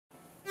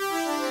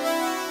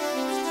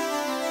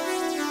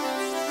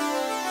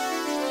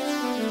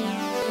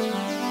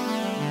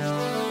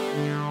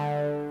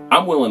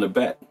I'm willing to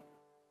bet.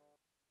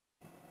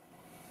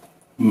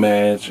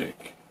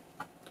 Magic.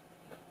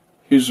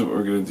 Here's what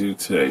we're going to do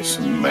today.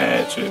 Some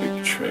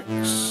magic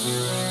tricks.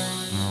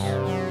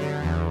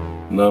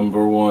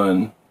 Number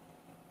one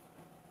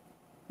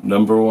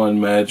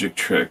magic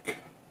trick.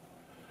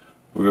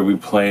 We're going to be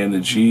playing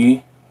the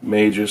G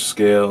major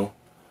scale.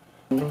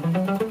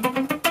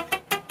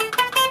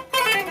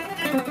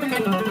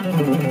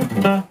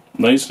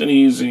 Nice and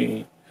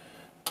easy.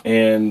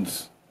 And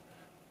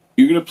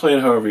you're going to play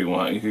it however you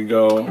want. You could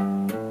go...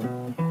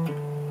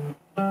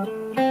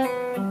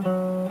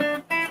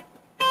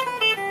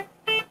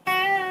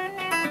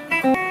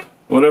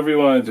 whatever you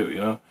want to do, you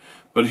know?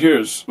 But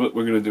here's what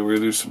we're going to do. We're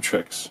going to do some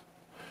tricks.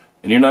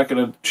 And you're not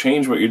going to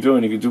change what you're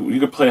doing. You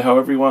can play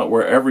however you want,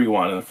 wherever you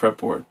want on the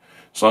fretboard.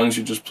 As long as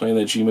you're just playing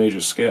that G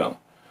major scale.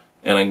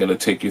 And I'm going to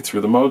take you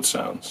through the mode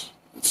sounds.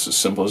 It's as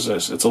simple as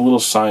this. It's a little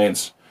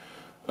science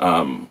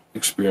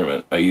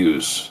experiment I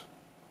use.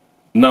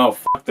 No,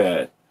 fuck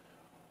that.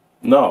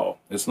 No,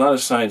 it's not a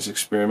science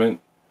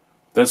experiment.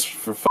 That's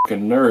for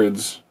fucking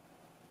nerds.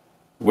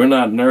 We're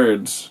not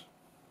nerds.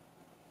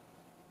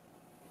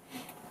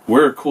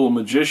 We're a cool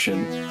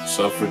magician.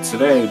 So for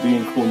today,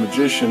 being a cool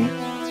magician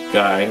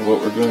guy,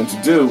 what we're going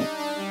to do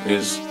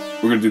is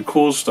we're going to do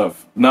cool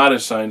stuff. Not a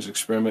science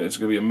experiment. It's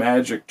going to be a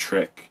magic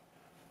trick.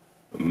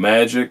 A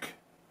magic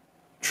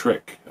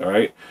trick.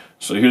 Alright?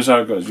 So here's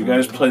how it goes. You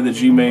guys play the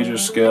G major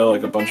scale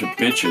like a bunch of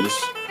bitches.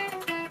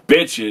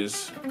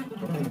 Bitches?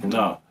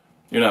 No,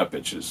 you're not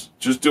bitches.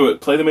 Just do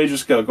it. Play the major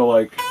scale. Go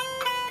like...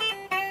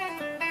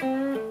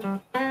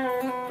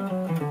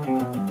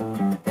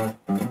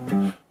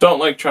 Don't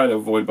like try to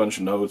avoid a bunch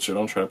of notes, or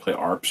don't try to play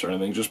arps or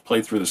anything. Just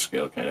play through the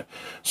scale, kind of.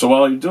 So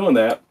while you're doing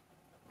that,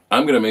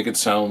 I'm going to make it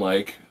sound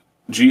like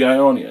G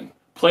Ionian.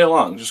 Play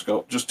along. Just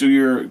go. Just do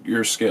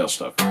your scale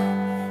stuff.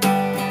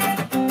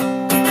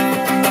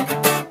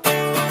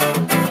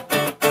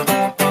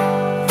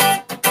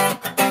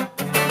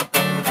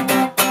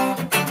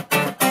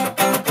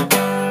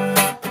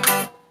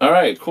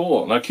 Alright,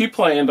 cool. Now keep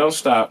playing, don't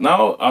stop.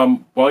 Now,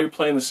 while you're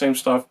playing the same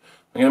stuff,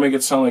 I'm going to make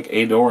it sound like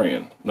A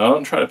Dorian. Now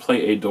don't try to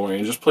play A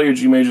Dorian, just play your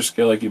G major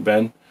scale like you've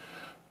been.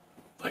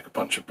 Like a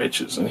bunch of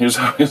bitches. And here's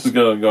how it's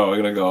going to go.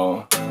 We're going to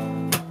go...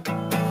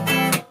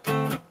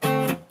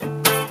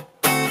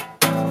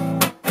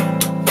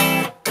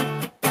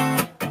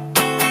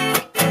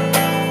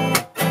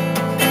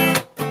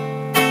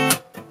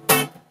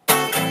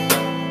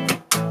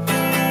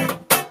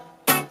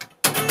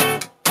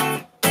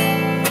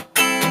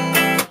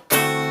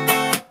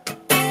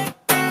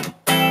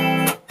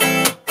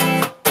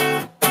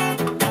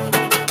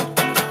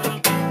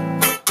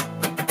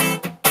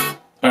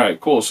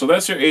 Alright, cool. So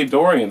that's your A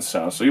Dorian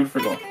sound. So you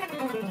forget.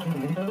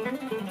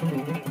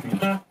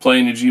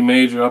 Playing your G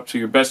major up to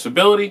your best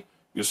ability,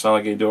 you sound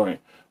like A Dorian.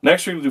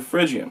 Next we're going to do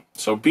Phrygian.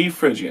 So B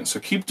Phrygian. So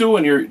keep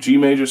doing your G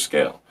major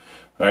scale.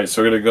 Alright,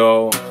 so we're going to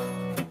go...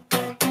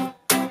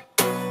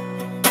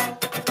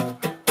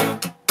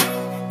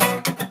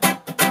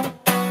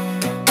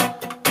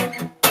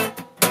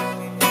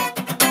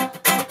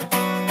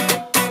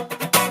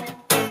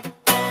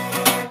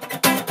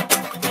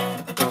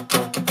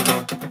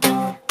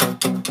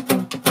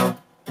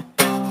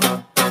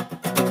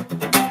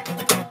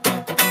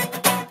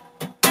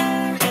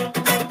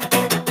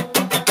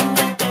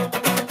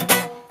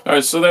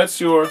 Alright, so that's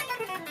your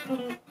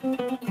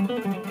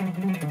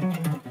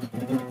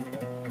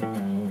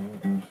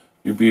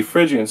B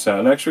Phrygian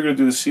sound. Next we're going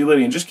to do the C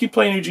Lydian. Just keep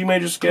playing your G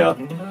major scale.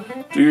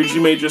 Do your G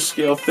major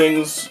scale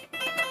things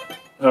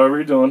however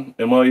you're doing.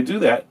 And while you do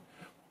that,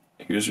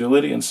 here's your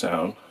Lydian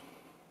sound.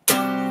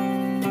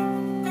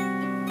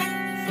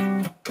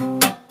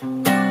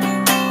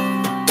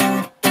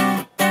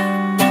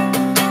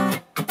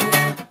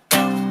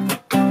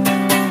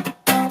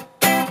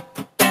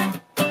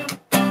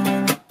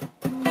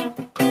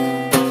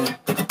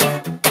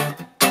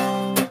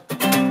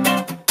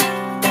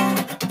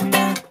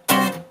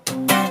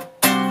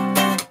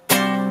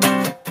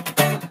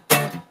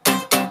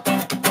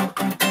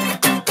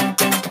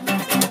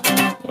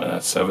 Why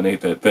not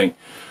 7/8 that thing?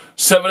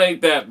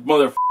 7/8 that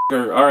motherfucker.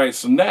 Alright,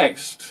 so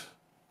next,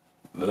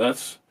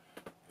 that's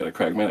got a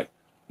crackmatic.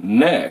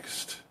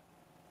 Next,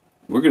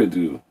 we're going to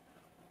do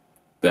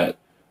that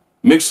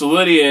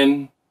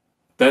Mixolydian.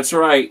 That's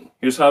right.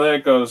 Here's how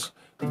that goes.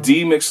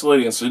 D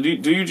Mixolydian. So do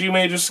your G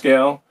major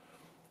scale,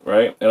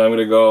 right? And I'm going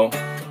to go...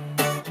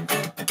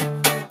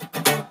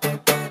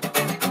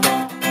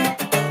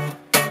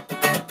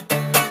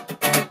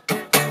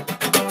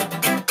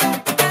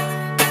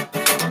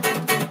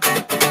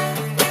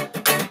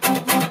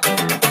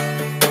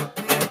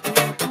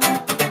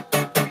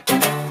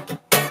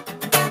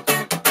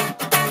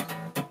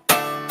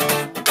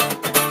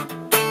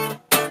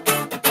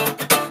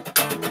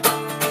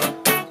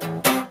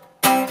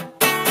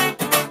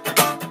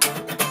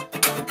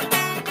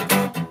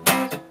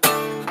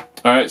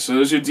 Alright, so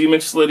there's your D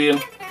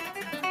Mixolydian.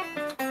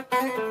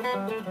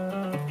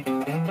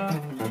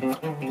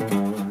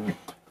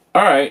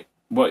 Alright,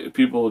 what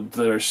people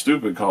that are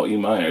stupid call E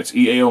minor. It's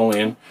E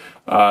Aeolian.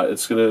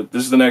 This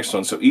is the next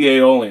one. So E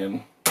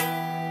Aeolian.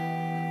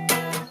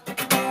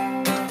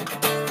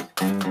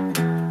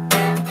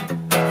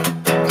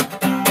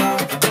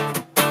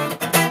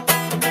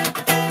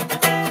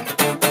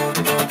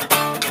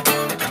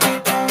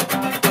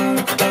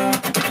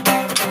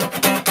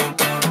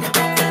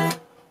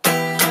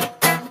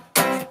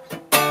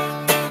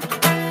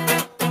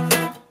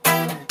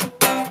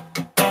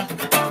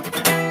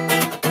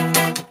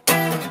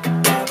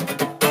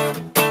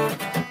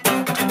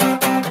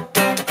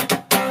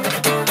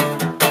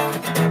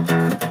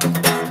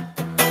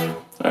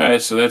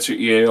 Alright, so that's your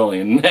E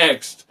Aeolian.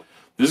 Next,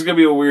 this is going to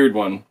be a weird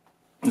one.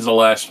 This is the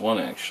last one,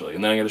 actually.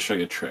 And then I'm going to show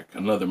you a trick.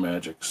 Another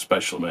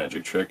special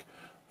magic trick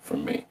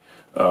from me.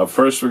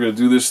 First, we're going to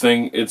do this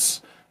thing.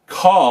 It's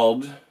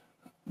called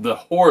the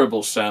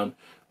horrible sound,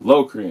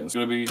 Locrian. It's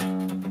going to be...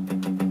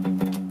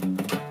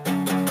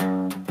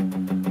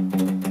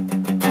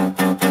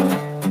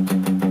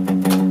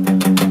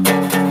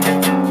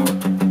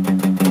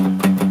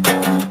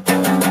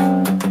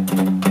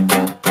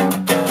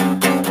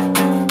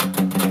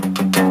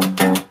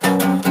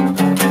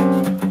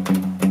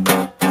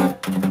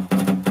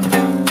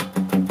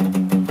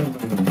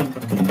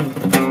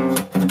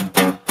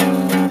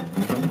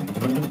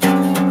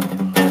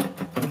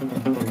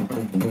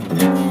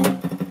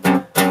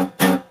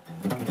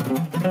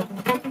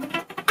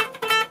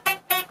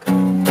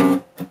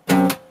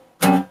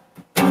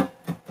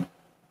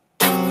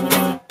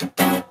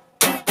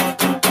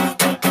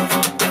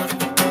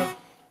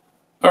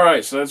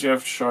 Alright, so that's your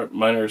F sharp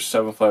minor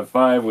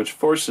 755, which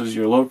forces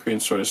your Locrian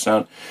sort of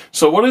sound.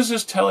 So what does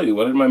this tell you?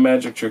 What did my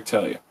magic trick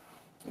tell you?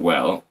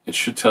 Well, it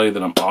should tell you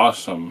that I'm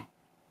awesome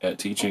at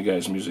teaching you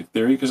guys music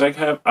theory, because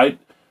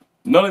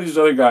none of these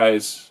other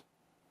guys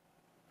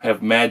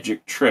have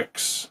magic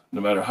tricks,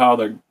 no matter how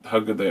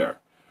good they are.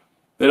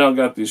 They don't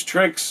got these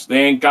tricks.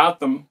 They ain't got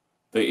them.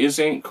 They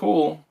ain't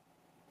cool.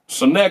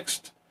 So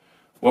next,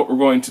 what we're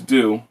going to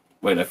do...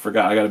 Wait, I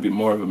forgot. I got to be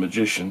more of a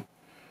magician.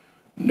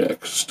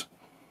 Next.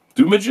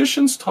 Do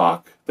magicians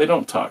talk? They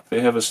don't talk. They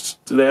have a...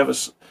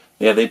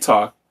 Yeah, they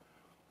talk.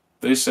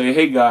 They say,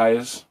 hey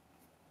guys,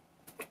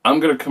 I'm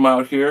going to come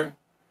out here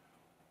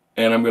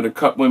and I'm going to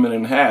cut women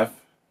in half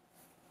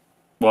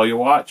while you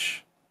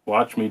watch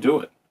me do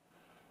it.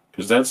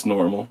 Because that's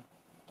normal.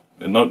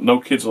 And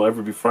no kids will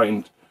ever be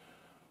frightened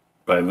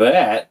by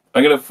that.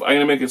 I'm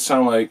gonna make it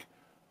sound like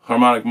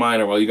Harmonic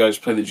Minor while you guys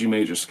play the G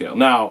major scale.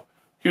 Now,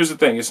 here's the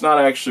thing. It's not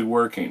actually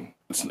working.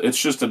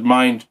 It's just a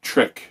mind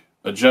trick.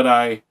 A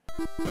Jedi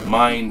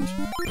mind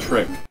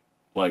trick.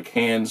 Like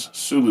Hans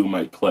Sulu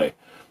might play.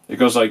 It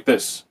goes like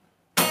this.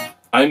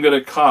 I'm going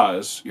to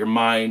cause your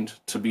mind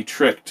to be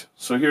tricked.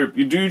 So here,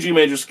 you do G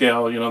major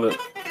scale, you know,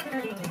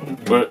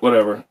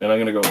 whatever. And I'm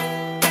going to go...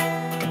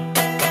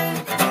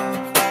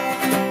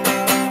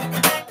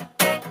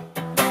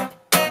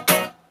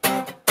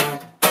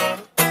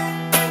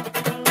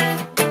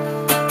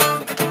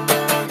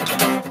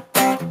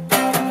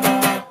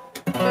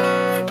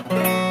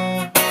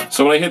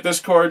 So when I hit this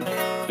chord,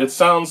 it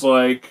sounds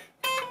like,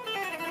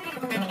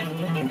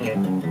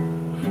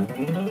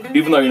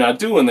 even though you're not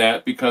doing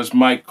that, because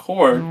my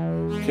chord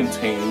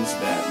contains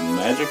that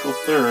magical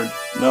third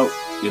note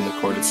in the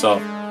chord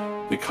itself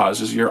that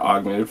causes your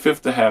augmented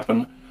fifth to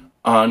happen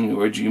on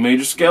your G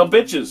major scale,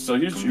 bitches. So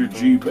here's your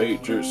G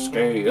major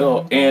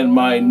scale, and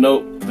my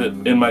note that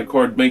in my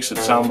chord makes it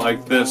sound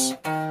like this.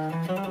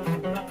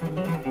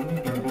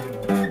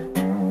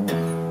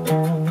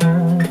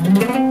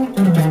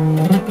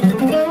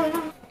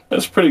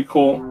 That's pretty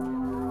cool.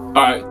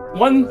 Alright,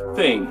 one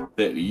thing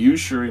that you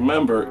should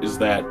remember is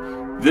that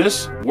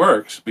this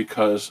works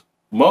because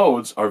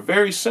modes are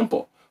very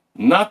simple.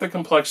 Not the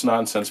complex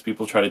nonsense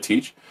people try to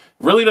teach.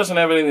 It really doesn't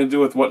have anything to do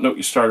with what note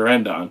you start or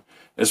end on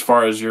as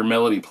far as your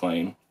melody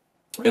playing,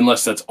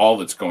 unless that's all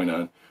that's going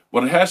on.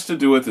 What it has to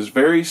do with is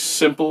very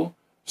simple,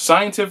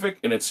 scientific,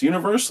 and it's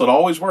universal. It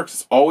always works.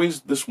 It's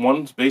always this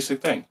one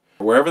basic thing.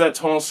 Wherever that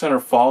tonal center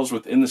falls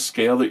within the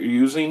scale that you're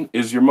using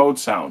is your mode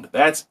sound.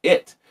 That's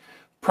it.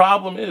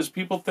 Problem is,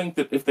 people think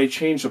that if they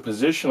change the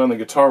position on the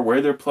guitar where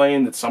they're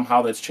playing, that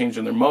somehow that's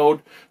changing their mode.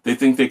 They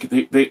think they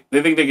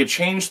could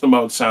change the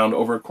mode sound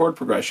over a chord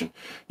progression.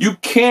 You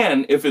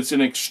can if it's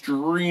an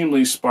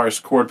extremely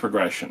sparse chord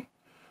progression.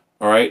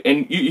 Alright?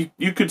 And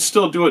you could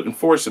still do it and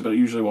force it, but it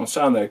usually won't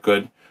sound that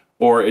good.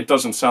 Or it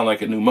doesn't sound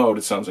like a new mode,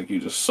 it sounds like you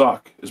just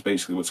suck, is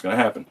basically what's going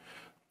to happen.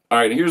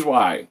 Alright, here's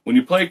why. When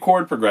you play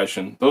chord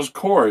progression, those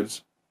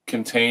chords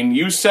contain,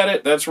 you said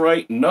it, that's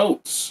right,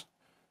 notes.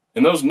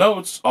 And those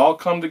notes all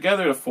come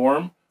together to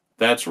form,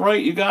 that's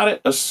right, you got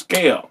it, a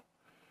scale.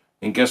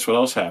 And guess what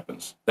else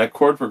happens? That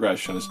chord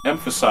progression is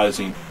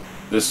emphasizing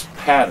this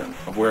pattern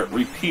of where it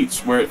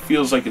repeats, where it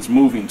feels like it's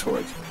moving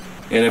towards.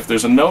 And if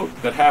there's a note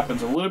that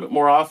happens a little bit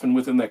more often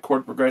within that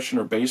chord progression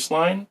or bass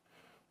line,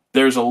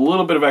 there's a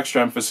little bit of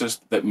extra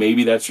emphasis that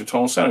maybe that's your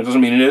tonal center. It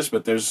doesn't mean it is,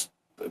 but it's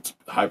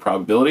high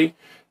probability.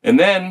 And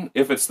then,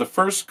 if it's the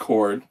first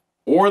chord,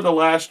 or the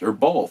last, or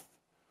both,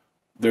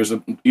 there's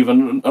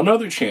even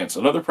another chance,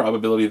 another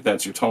probability that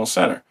that's your tonal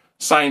center.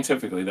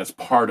 Scientifically, that's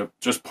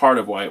just part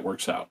of why it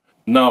works out.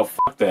 No,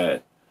 fuck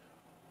that.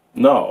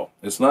 No,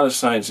 it's not a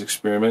science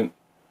experiment.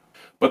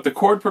 But the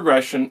chord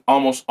progression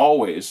almost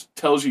always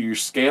tells you your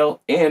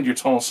scale and your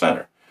tonal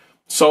center.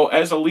 So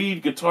as a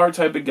lead guitar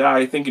type of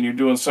guy thinking you're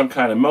doing some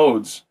kind of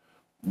modes,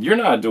 you're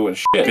not doing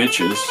shit,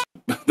 bitches.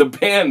 The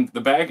band,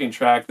 the backing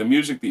track, the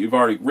music that you've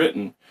already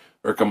written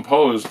or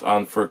composed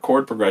on for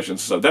chord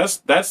progressions, so that's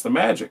the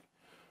magic,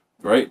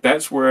 right?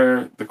 That's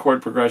where the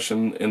chord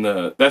progression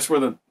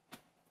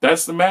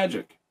that's the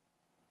magic.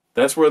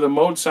 That's where the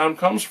mode sound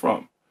comes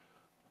from.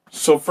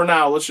 So for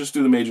now, let's just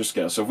do the major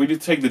scale. So if we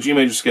take the G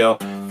major scale,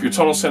 if your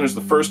tonal center is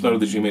the first note of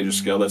the G major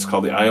scale, that's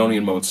called the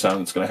Ionian mode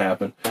sound that's going to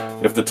happen.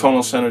 If the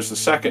tonal center is the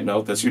second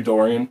note, that's your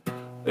Dorian.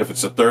 If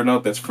it's the third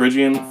note, that's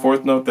Phrygian.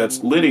 Fourth note,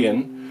 that's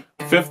Lydian.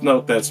 Fifth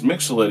note, that's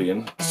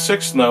Mixolydian.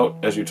 Sixth note,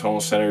 as your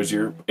tonal center, is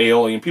your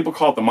Aeolian. People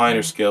call it the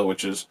minor scale,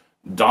 which is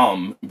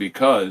dumb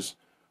because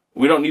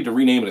we don't need to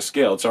rename it a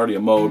scale. It's already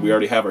a mode. We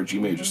already have our G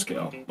major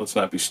scale. Let's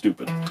not be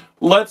stupid.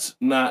 Let's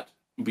not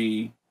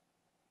be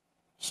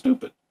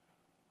stupid.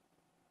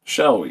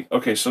 Shall we?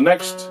 Okay, so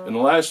next, and the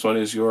last one,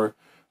 is your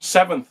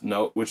seventh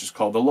note, which is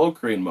called the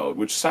Locrian mode,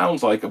 which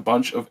sounds like a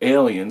bunch of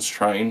aliens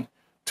trying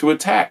to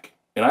attack.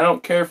 And I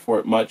don't care for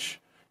it much.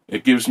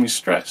 It gives me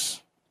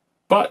stress.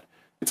 But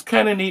it's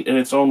kind of neat in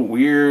its own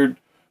weird,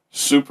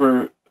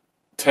 super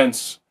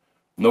tense,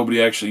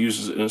 nobody actually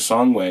uses it in a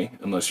song way,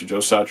 unless you're Joe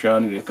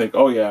Satriani and you think,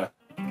 oh yeah.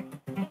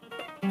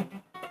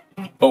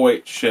 Oh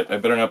wait, shit, I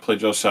better not play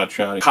Joe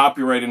Satriani.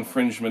 Copyright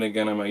infringement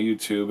again on my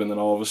YouTube, and then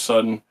all of a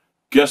sudden,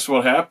 guess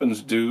what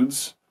happens,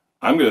 dudes?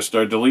 I'm going to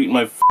start deleting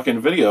my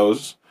fucking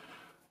videos.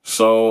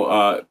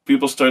 So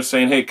people start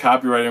saying, hey,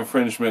 copyright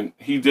infringement,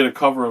 he did a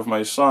cover of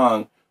my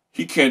song.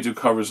 He can't do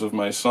covers of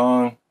my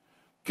song.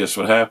 Guess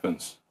what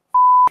happens?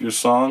 Your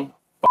song,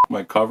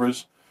 my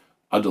covers,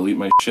 I'll delete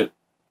my shit.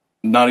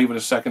 Not even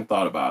a second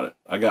thought about it.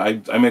 I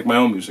make my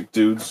own music,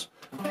 dudes.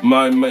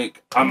 I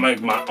make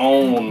my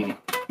own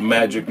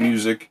magic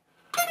music.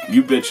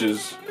 You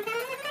bitches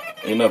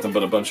ain't nothing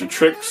but a bunch of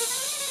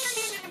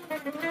tricks.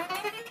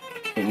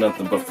 Ain't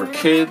nothing but for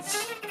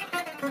kids.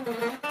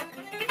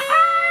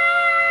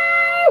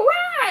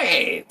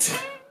 Alright!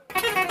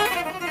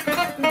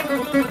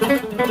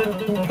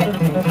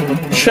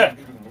 Check.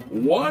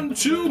 1,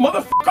 2,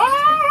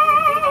 motherfucker!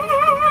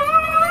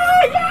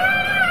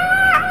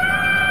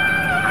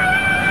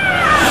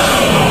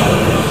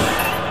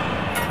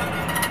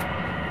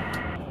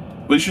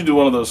 We should do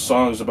one of those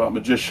songs about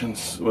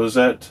magicians. What is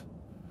that?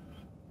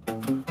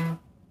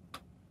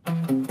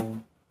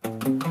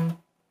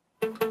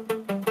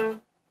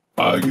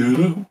 I get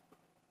up,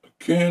 I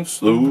can't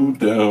slow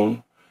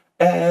down.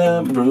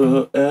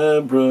 Abra,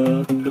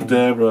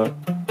 abracadabra.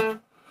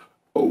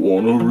 I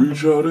wanna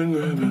reach out and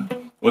grab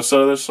it. What's that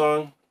other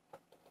song?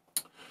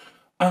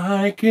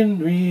 I can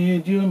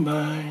read your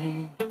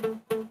mind.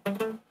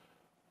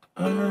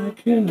 I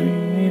can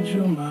read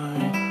your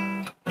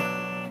mind.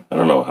 I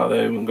don't know how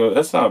that even goes.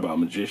 That's not about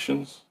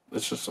magicians.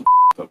 That's just some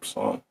up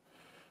song.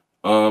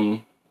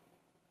 Was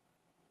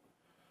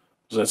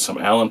that some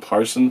Alan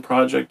Parsons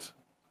project?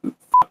 Who the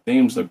fuck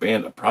names their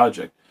band a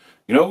project?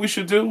 You know what we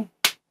should do?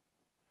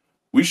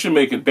 We should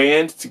make a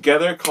band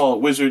together, call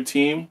it Wizard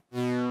Team.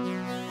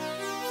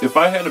 If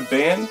I had a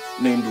band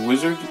named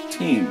Wizard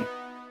Team,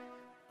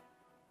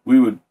 we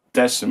would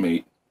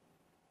decimate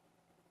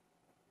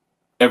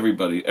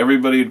everybody.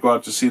 Everybody would go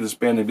out to see this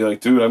band and be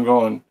like, dude, I'm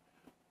going.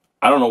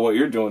 I don't know what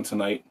you're doing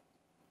tonight.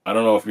 I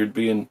don't know if you're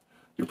probably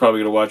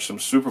going to watch some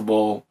Super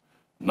Bowl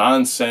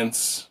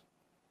nonsense.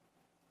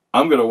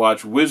 I'm going to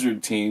watch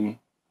Wizard Team.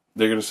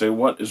 They're going to say,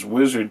 what is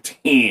Wizard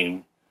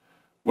Team?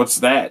 What's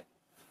that?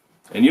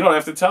 And you don't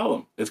have to tell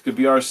them. It could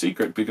be our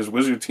secret because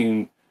Wizard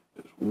Team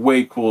is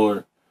way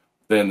cooler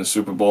than the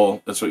Super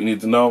Bowl. That's what you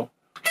need to know.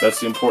 That's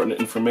the important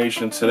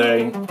information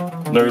today.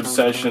 Nerd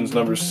Sessions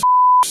number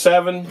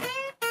 7.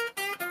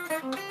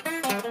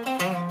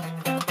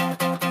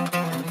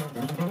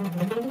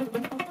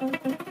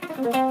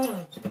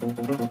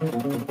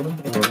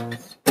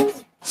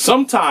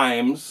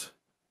 Sometimes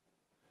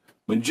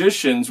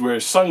magicians wear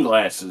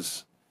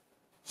sunglasses.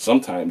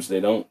 Sometimes they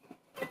don't.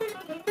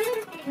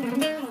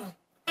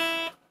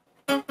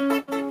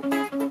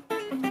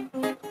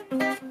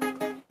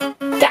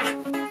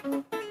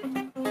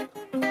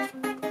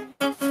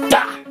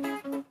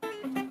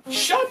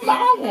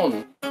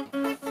 Shimon!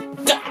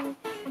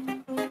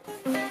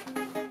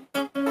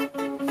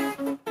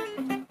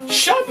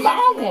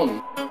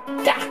 Shimon!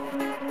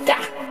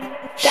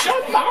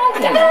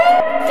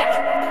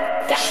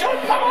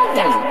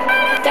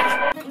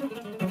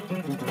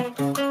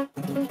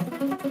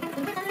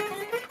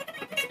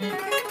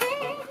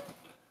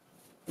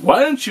 Why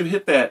don't you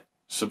hit that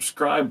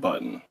subscribe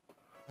button?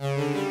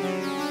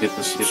 Hit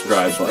the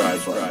subscribe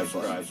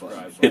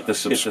button. Hit the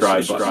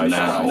subscribe button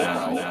now.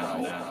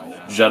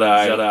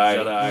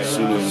 Jedi.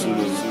 Sulu.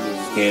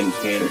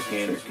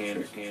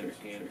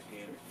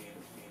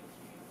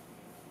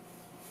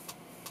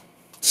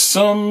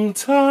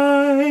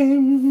 Sometimes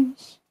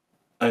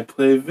I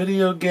play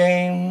video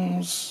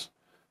games,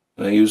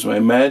 and I use my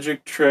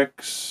magic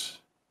tricks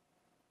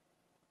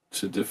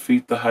to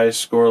defeat the high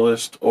score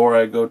list, or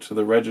I go to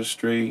the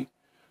registry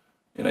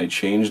and I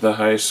change the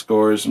high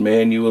scores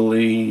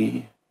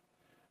manually,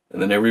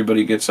 and then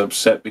everybody gets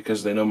upset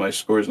because they know my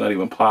score is not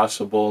even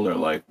possible, and they're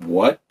like,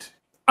 what?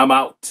 I'm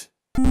out.